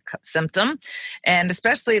classic symptom. And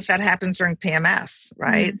especially if that happens during PMS,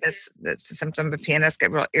 right? That's the symptom of PMS,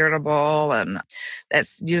 get real irritable. And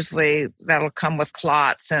that'll come with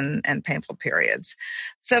clots and painful periods.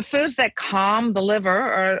 So foods that calm the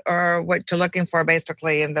liver are what you're looking for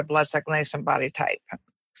basically in the blood stagnation body type.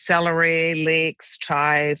 celery, leeks,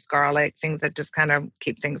 chives, garlic, things that just kind of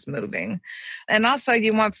keep things moving. And also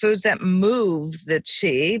you want foods that move the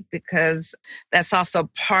chi, because that's also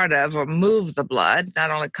part of, or move the blood,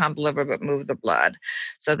 not only calm the liver, but move the blood.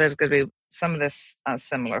 So there's going to be some of this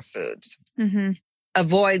similar foods. Mm-hmm.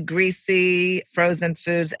 Avoid greasy, frozen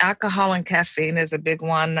foods. Alcohol and caffeine is a big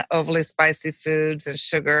one. Overly spicy foods and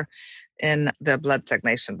sugar in the blood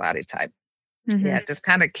stagnation body type. Mm-hmm. Yeah, it just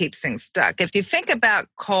kind of keeps things stuck. If you think about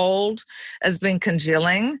cold as being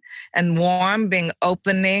congealing and warm being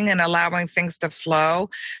opening and allowing things to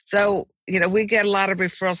flow. So, we get a lot of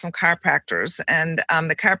referrals from chiropractors, and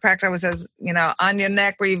the chiropractor says, on your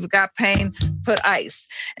neck where you've got pain, put ice.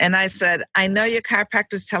 And I said, I know your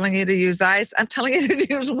chiropractor is telling you to use ice. I'm telling you to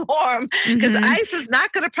use warm, because ice is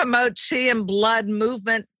not going to promote chi and blood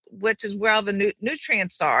movement, which is where all the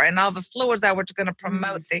nutrients are and all the fluids are, which are going to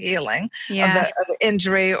promote the healing of the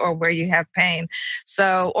injury or where you have pain.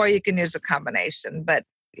 So, or you can use a combination, but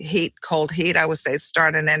cold heat, I would say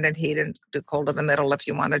start and end in heat and do cold in the middle if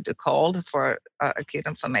you want to do cold for acute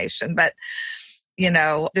inflammation. But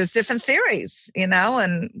there's different theories,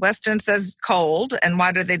 and Western says cold. And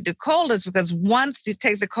why do they do cold? Is because once you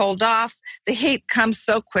take the cold off, the heat comes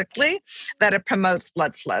so quickly that it promotes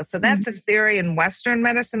blood flow. So that's the theory in Western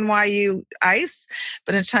medicine, why you ice.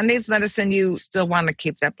 But in Chinese medicine, you still want to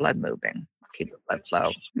keep that blood moving, keep the blood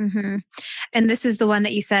flow. Mm-hmm. And this is the one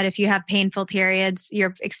that you said, if you have painful periods,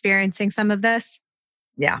 you're experiencing some of this?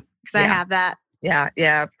 Yeah. Because I have that.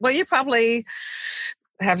 Yeah. Well, you probably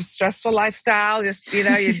have a stressful lifestyle,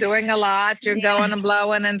 you're doing a lot, you're going and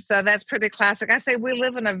blowing. And so that's pretty classic. I say we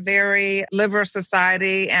live in a very liver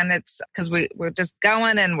society, and it's because we're just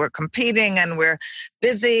going and we're competing and we're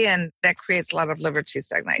busy, and that creates a lot of liver chi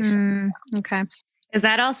stagnation. Okay. Is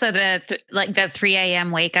that also the 3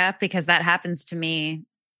 a.m. wake up? Because that happens to me,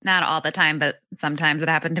 not all the time, but sometimes it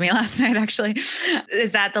happened to me last night, actually.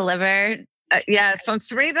 Is that the liver? From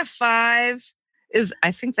 3 to 5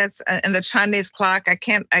 I think that's in the Chinese clock. I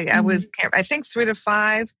always can't. I think 3 to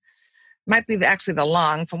 5 might be actually the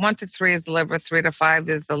lung. From 1 to 3 is the liver, 3 to 5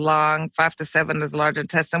 is the lung, 5 to 7 is the large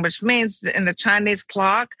intestine, which means that in the Chinese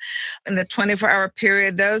clock, in the 24-hour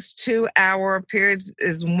period, those 2-hour periods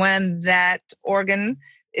is when that organ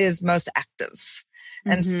is most active.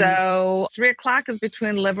 And so 3 o'clock is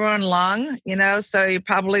between liver and lung, so you're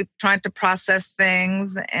probably trying to process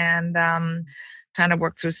things and trying to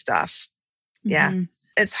work through stuff. Yeah,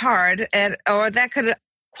 it's hard. Or that could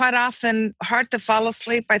quite often, hard to fall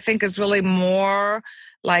asleep, I think, is really more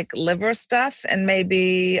like liver stuff. And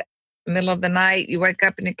maybe middle of the night, you wake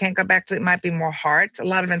up and you can't go back to it. It might be more heart. A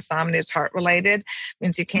lot of insomnia is heart related,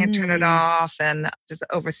 means you can't turn it off and just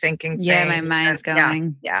overthinking things. Yeah, my mind's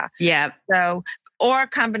going. Yeah. So, or a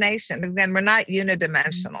combination. Again, we're not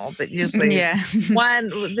unidimensional, but usually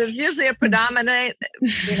there's usually a predominating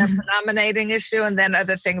issue and then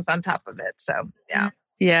other things on top of it. So,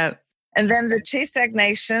 Yeah. And then the chi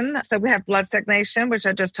stagnation. So we have blood stagnation, which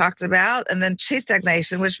I just talked about, and then chi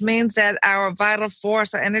stagnation, which means that our vital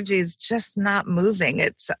force, our energy is just not moving.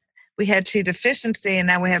 We had chi deficiency and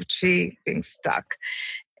now we have chi being stuck.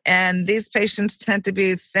 And these patients tend to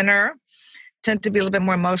be thinner, tend to be a little bit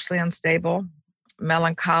more emotionally unstable,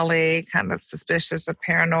 melancholy, kind of suspicious or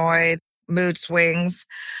paranoid, mood swings,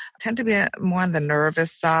 tend to be more on the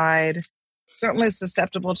nervous side, certainly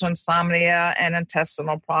susceptible to insomnia and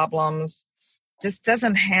intestinal problems, just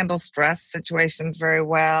doesn't handle stress situations very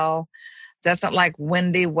well, doesn't like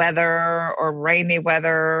windy weather or rainy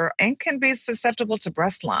weather, and can be susceptible to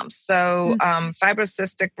breast lumps. So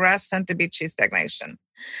fibrocystic breasts tend to be chi stagnation.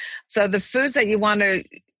 So the foods that you want to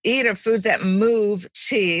eat are foods that move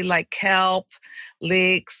chi, like kelp,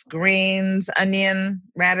 leeks, greens, onion,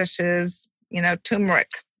 radishes, turmeric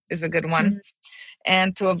is a good one.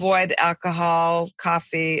 And to avoid alcohol,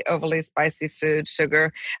 coffee, overly spicy food,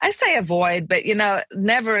 sugar. I say avoid, but,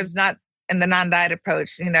 never is not in the non-diet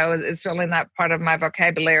approach, it's certainly not part of my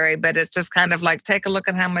vocabulary, but it's just kind of like, take a look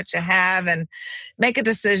at how much you have and make a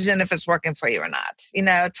decision if it's working for you or not.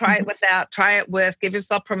 Try it without, try it with, give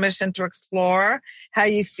yourself permission to explore how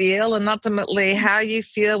you feel. And ultimately, how you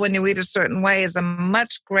feel when you eat a certain way is a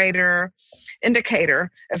much greater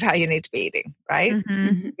indicator of how you need to be eating, right?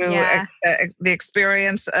 The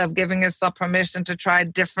experience of giving yourself permission to try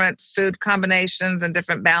different food combinations and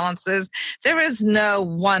different balances. There is no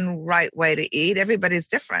one right way to eat. Everybody's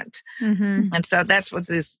different. And so that's what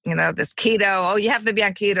this, this keto, you have to be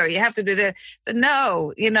on keto, you have to do this.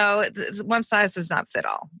 No, one size does not fit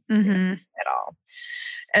all at all.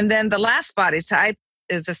 And then the last body type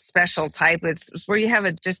is a special type. It's where you have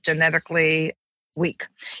it just genetically weak.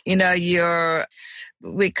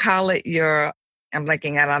 We call it your I'm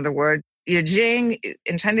blanking out on the word. Your Jing,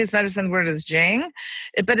 in Chinese medicine, the word is Jing,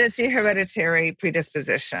 but it's your hereditary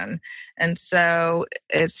predisposition. And so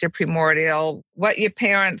it's your primordial, what your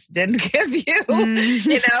parents didn't give you.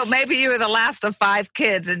 Maybe you were the last of 5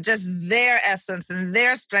 kids and just their essence and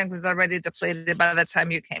their strength is already depleted by the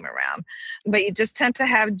time you came around. But you just tend to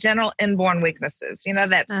have general inborn weaknesses,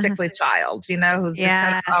 that sickly child, who's just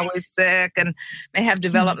kind of always sick and may have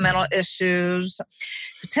developmental issues.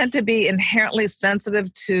 You tend to be inherently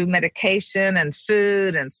sensitive to medication and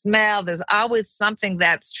food and smell. There's always something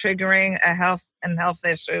that's triggering a health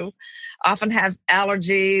issue. Often have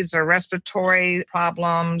allergies or respiratory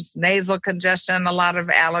problems, nasal congestion, a lot of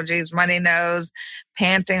allergies, runny nose,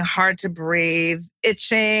 panting, hard to breathe,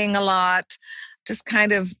 itching a lot, just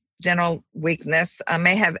kind of general weakness.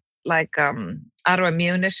 May have like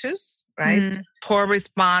autoimmune issues, right? Poor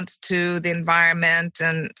response to the environment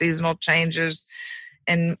and seasonal changes.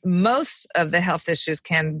 And most of the health issues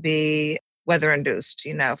can be weather-induced,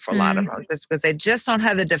 for a lot of them, because they just don't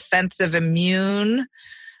have the defensive immune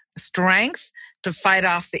strength to fight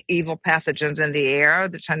off the evil pathogens in the air.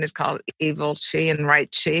 The Chinese call it evil qi and right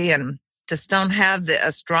qi, and just don't have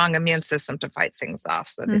a strong immune system to fight things off.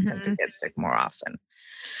 So they tend to get sick more often.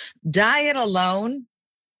 Diet alone,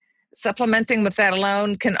 supplementing with that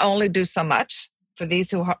alone can only do so much for these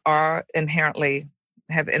who are inherently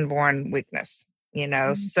have inborn weakness.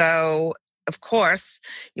 So of course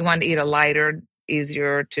you want to eat a lighter,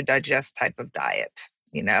 easier to digest type of diet,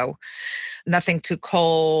 nothing too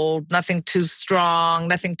cold, nothing too strong,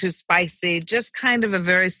 nothing too spicy, just kind of a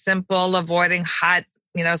very simple, avoiding hot,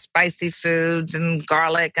 spicy foods and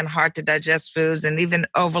garlic and hard to digest foods and even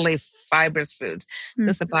overly fibrous foods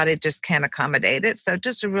because the body just can't accommodate it. So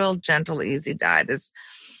just a real gentle, easy diet is,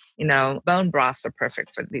 bone broths are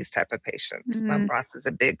perfect for these type of patients. Bone broth is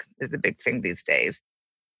a big thing these days.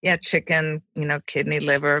 Yeah, chicken, kidney,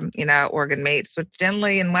 liver, organ meats. But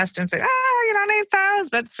generally in Western say, you don't eat those.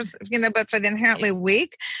 But for the inherently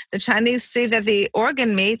weak, the Chinese see that the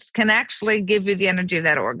organ meats can actually give you the energy of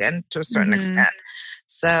that organ to a certain extent.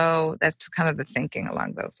 So that's kind of the thinking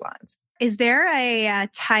along those lines. Is there a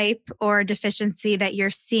type or deficiency that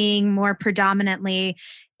you're seeing more predominantly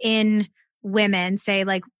in women, say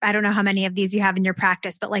like, I don't know how many of these you have in your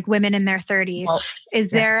practice, but like women in their 30s, is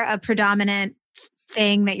there a predominant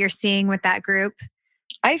thing that you're seeing with that group?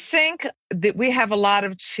 I think that we have a lot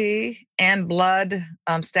of qi and blood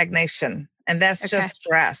stagnation, and that's just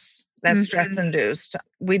stress. That's stress-induced.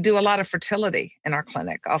 We do a lot of fertility in our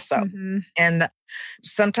clinic also. And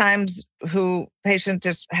sometimes patients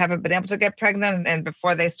just haven't been able to get pregnant, and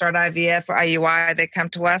before they start IVF or IUI, they come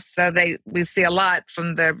to us. So we see a lot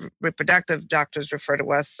from the reproductive doctors refer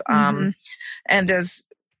to us. And there's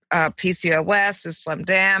PCOS, there's phlegm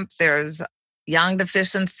damp, there's yang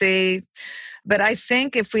deficiency. But I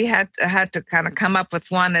think if we had to kind of come up with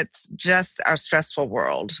one, it's just our stressful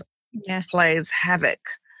world plays havoc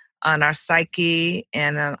on our psyche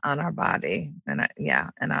and on our body and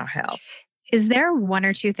our health. Is there one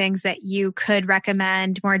or two things that you could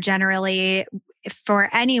recommend more generally for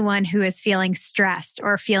anyone who is feeling stressed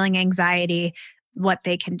or feeling anxiety, what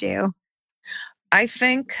they can do? I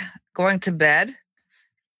think going to bed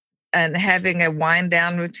and having a wind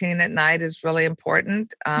down routine at night is really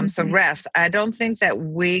important. So rest. I don't think that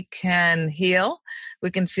we can heal.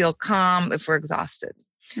 We can feel calm if we're exhausted.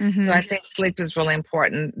 So I think sleep is really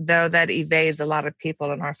important, though that evades a lot of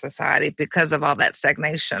people in our society because of all that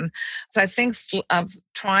stagnation. So I think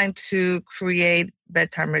trying to create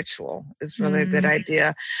bedtime ritual is really a good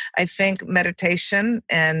idea. I think meditation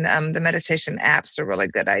and the meditation apps are a really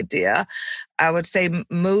good idea. I would say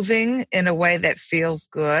moving in a way that feels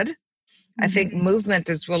good. I think movement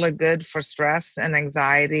is really good for stress and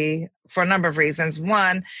anxiety for a number of reasons.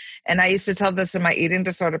 One, and I used to tell this to my eating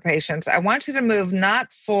disorder patients, I want you to move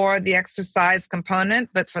not for the exercise component,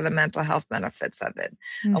 but for the mental health benefits of it.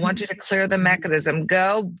 I want you to clear the mechanism.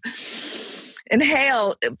 Go,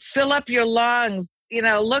 inhale, fill up your lungs.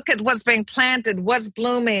 Look at what's being planted, what's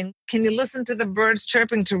blooming. Can you listen to the birds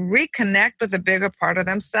chirping to reconnect with a bigger part of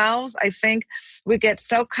themselves? I think we get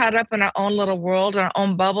so caught up in our own little world, our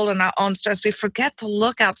own bubble, and our own stress, we forget to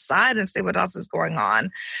look outside and see what else is going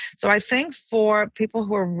on. So I think for people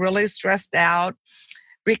who are really stressed out,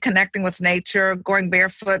 reconnecting with nature, going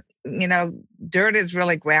barefoot, dirt is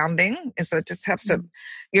really grounding. And so it just helps to,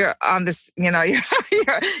 you're on this, you're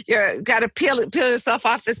got to peel yourself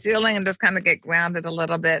off the ceiling and just kind of get grounded a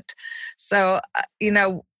little bit. So,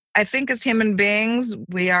 I think as human beings,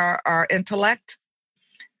 we are our intellect.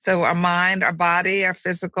 So our mind, our body, our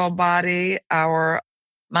physical body, our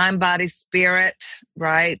mind, body, spirit,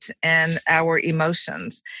 right? And our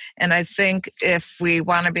emotions. And I think if we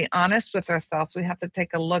want to be honest with ourselves, we have to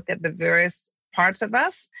take a look at the various parts of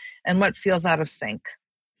us and what feels out of sync.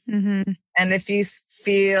 Mm-hmm. And if you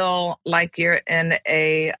feel like you're in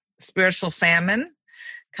a spiritual famine,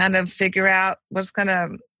 kind of figure out what's going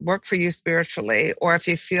to work for you spiritually. Or if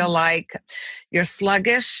you feel like you're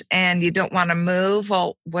sluggish and you don't want to move,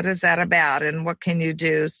 well, what is that about? And what can you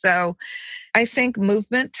do? So I think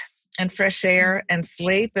movement and fresh air and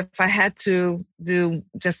sleep, if I had to do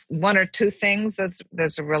just one or two things,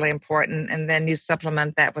 those are really important. And then you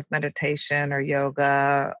supplement that with meditation or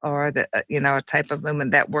yoga or a type of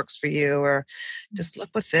movement that works for you, or just look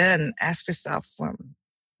within, ask yourself,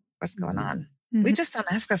 what's going on? Mm-hmm. We just don't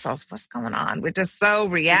ask ourselves what's going on. We're just so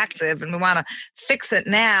reactive and we want to fix it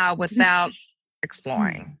now without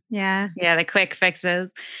exploring. Yeah. Yeah, the quick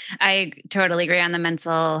fixes. I totally agree on the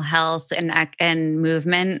mental health and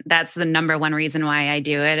movement. That's the number one reason why I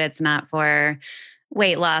do it. It's not for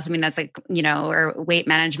weight loss. I mean, that's or weight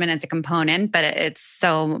management. It's a component, but it's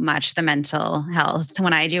so much the mental health.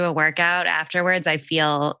 When I do a workout afterwards, I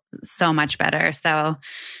feel so much better. So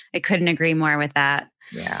I couldn't agree more with that.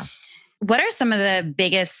 Yeah. What are some of the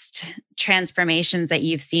biggest transformations that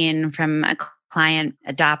you've seen from a client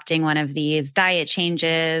adopting one of these diet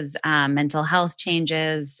changes, mental health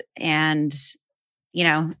changes, and,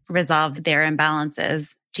 resolve their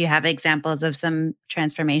imbalances? Do you have examples of some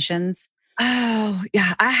transformations? Oh,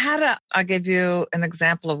 yeah. I'll give you an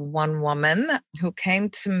example of one woman who came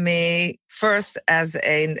to me first as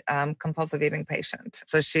a compulsive eating patient.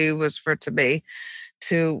 So she was referred to me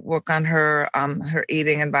to work on her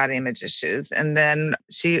eating and body image issues. And then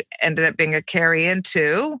she ended up being a carry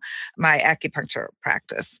into my acupuncture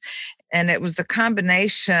practice. And it was the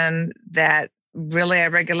combination that really I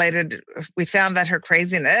regulated. We found that her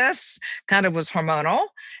craziness kind of was hormonal,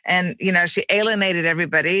 and, she alienated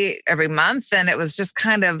everybody every month. And it was just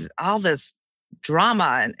kind of all this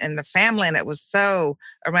drama in the family. And it was so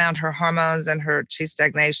around her hormones and her chi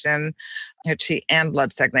stagnation, her chi and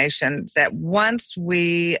blood stagnation, that once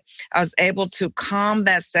I was able to calm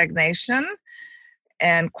that stagnation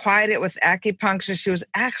and quiet it with acupuncture, she was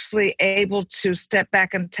actually able to step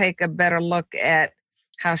back and take a better look at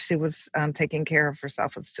how she was taking care of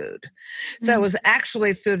herself with food. So it was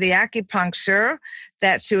actually through the acupuncture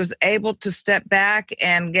that she was able to step back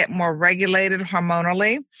and get more regulated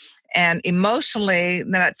hormonally and emotionally.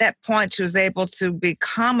 Then at that point, she was able to be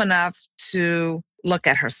calm enough to look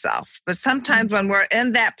at herself. But sometimes when we're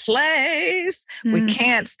in that place, we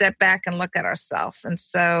can't step back and look at ourselves. And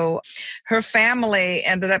so her family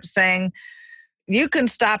ended up saying, you can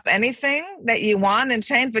stop anything that you want and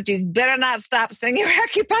change, but you better not stop seeing your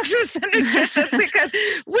acupuncturist and nutritionist because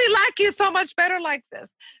we like you so much better like this.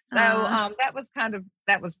 So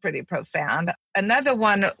that was pretty profound. Another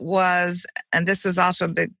one was, and this was also a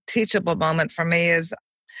big teachable moment for me, is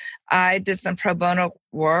I did some pro bono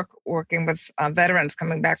work working with veterans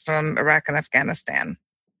coming back from Iraq and Afghanistan.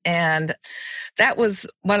 And that was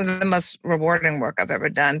one of the most rewarding work I've ever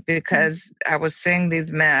done, because I was seeing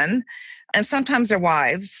these men and sometimes their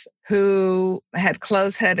wives who had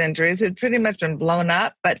closed head injuries, who'd pretty much been blown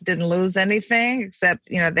up, but didn't lose anything except,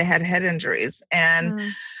 they had head injuries. And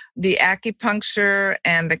the acupuncture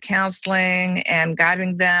and the counseling and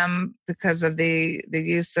guiding them because of the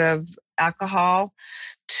use of alcohol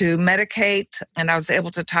to medicate. And I was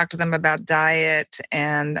able to talk to them about diet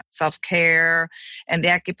and self-care and the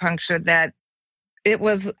acupuncture, that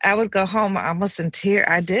I would go home almost in tears.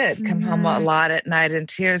 I did come home a lot at night in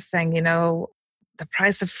tears saying, the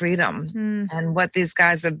price of freedom and what these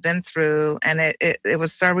guys have been through. And it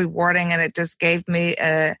was so rewarding. And it just gave me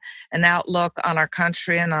an outlook on our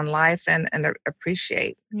country and on life, and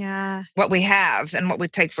appreciate what we have and what we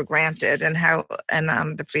take for granted, and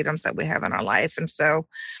the freedoms that we have in our life. And so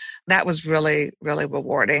that was really, really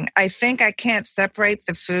rewarding. I think I can't separate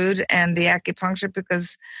the food and the acupuncture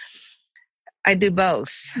because I do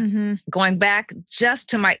both. Going back just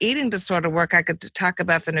to my eating disorder work, I could talk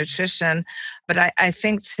about the nutrition, but I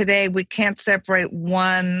think today we can't separate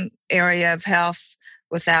one area of health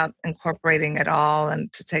without incorporating it all,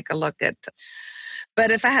 and to take a look at.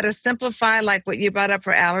 But if I had to simplify, like what you brought up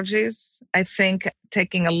for allergies, I think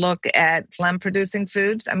taking a look at phlegm-producing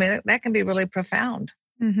foods, that can be really profound.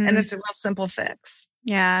 And it's a real simple fix.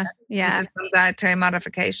 Yeah. Just some dietary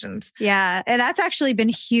modifications. Yeah. And that's actually been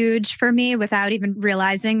huge for me without even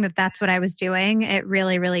realizing that that's what I was doing. It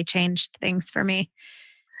really, really changed things for me.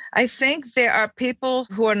 I think there are people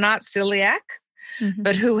who are not celiac,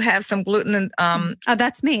 but who have some gluten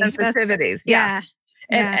that's me. sensitivities. Yeah.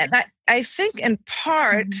 And I think in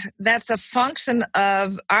part, that's a function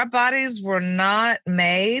of our bodies were not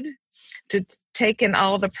made to take in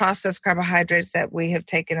all the processed carbohydrates that we have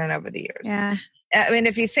taken in over the years. Yeah. I mean,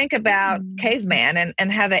 if you think about caveman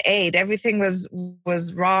and how they ate, everything was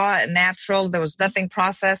raw and natural. There was nothing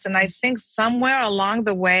processed. And I think somewhere along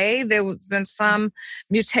the way, there's been some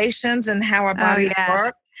mutations in how our bodies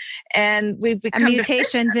work. And we've become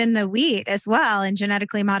mutations in the wheat as well, and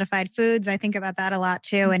genetically modified foods. I think about that a lot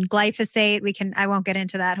too. And glyphosate, I won't get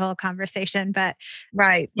into that whole conversation, but.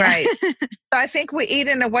 Right. So I think we eat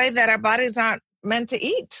in a way that our bodies aren't meant to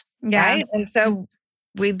eat. Yeah. Right. And so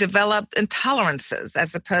we develop intolerances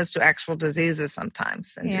as opposed to actual diseases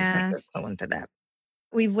sometimes. And just think we'll go into that.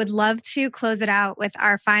 We would love to close it out with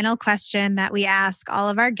our final question that we ask all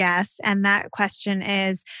of our guests. And that question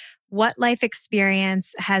is, what life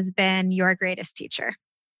experience has been your greatest teacher?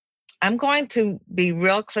 I'm going to be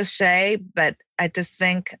real cliche, but I just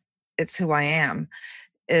think it's who I am.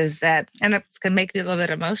 Is that, and it's going to make me a little bit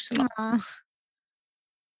emotional. Aww.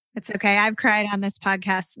 It's okay. I've cried on this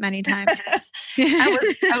podcast many times.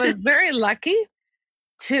 I was very lucky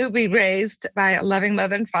to be raised by a loving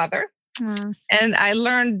mother and father. And I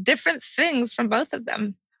learned different things from both of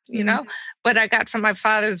them. You know, what I got from my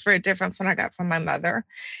father is very different from what I got from my mother.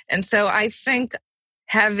 And so I think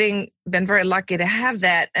having been very lucky to have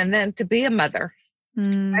that and then to be a mother,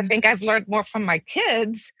 I think I've learned more from my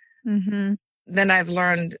kids than I've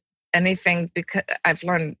learned anything, because I've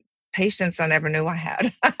learned patience I never knew I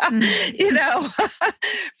had, you know,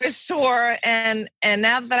 for sure. And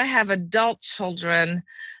now that I have adult children,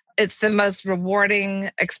 it's the most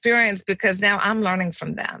rewarding experience because now I'm learning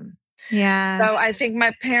from them. Yeah. So I think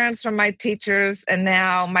my parents were my teachers, and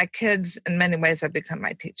now my kids in many ways have become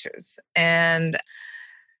my teachers. And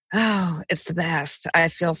it's the best. I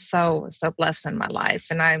feel so blessed in my life.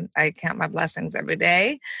 And I count my blessings every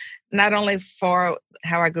day, not only for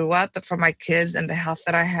how I grew up, but for my kids and the health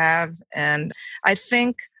that I have. And I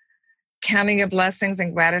think counting your blessings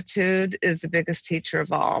and gratitude is the biggest teacher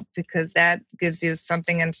of all, because that gives you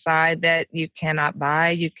something inside that you cannot buy,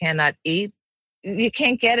 you cannot eat. You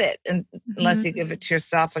can't get it unless you give it to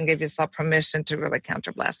yourself and give yourself permission to really count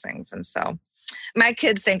your blessings. And so my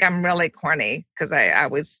kids think I'm really corny because I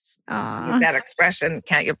always use that expression,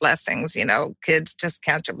 count your blessings. You know, kids, just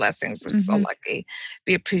count your blessings. We're so lucky.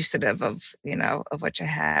 Be appreciative of, you know, of what you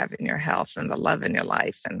have in your health and the love in your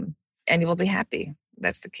life, and you will be happy.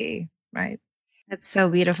 That's the key, right? That's so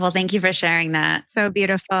beautiful. Thank you for sharing that. So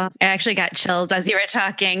beautiful. I actually got chills as you were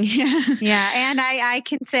talking. Yeah. And I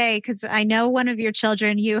can say, because I know one of your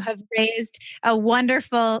children, you have raised a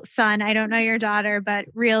wonderful son. I don't know your daughter, but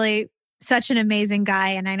really such an amazing guy.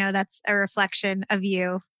 And I know that's a reflection of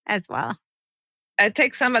you as well. I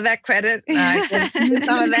take some of that credit. I give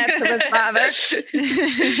some of that to his father.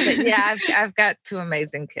 But yeah, I've got two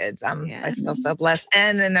amazing kids. I feel so blessed,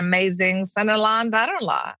 and an amazing son-in-law and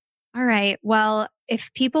daughter-in-law. All right. Well,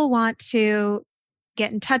 if people want to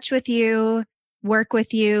get in touch with you, work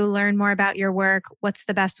with you, learn more about your work, what's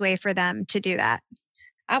the best way for them to do that?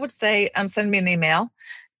 I would say send me an email.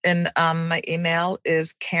 And my email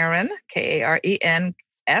is Karen, Karens,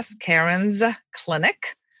 Karen's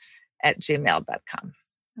Clinic @gmail.com.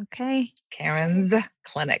 Okay. Karen's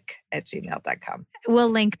Clinic @gmail.com. We'll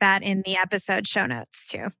link that in the episode show notes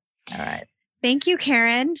too. All right. Thank you,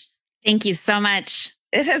 Karen. Thank you so much.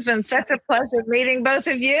 It has been such a pleasure meeting both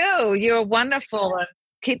of you. You're wonderful, and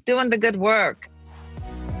keep doing the good work.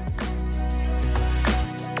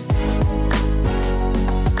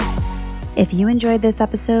 If you enjoyed this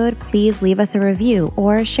episode, please leave us a review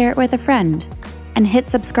or share it with a friend. And hit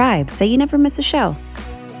subscribe so you never miss a show.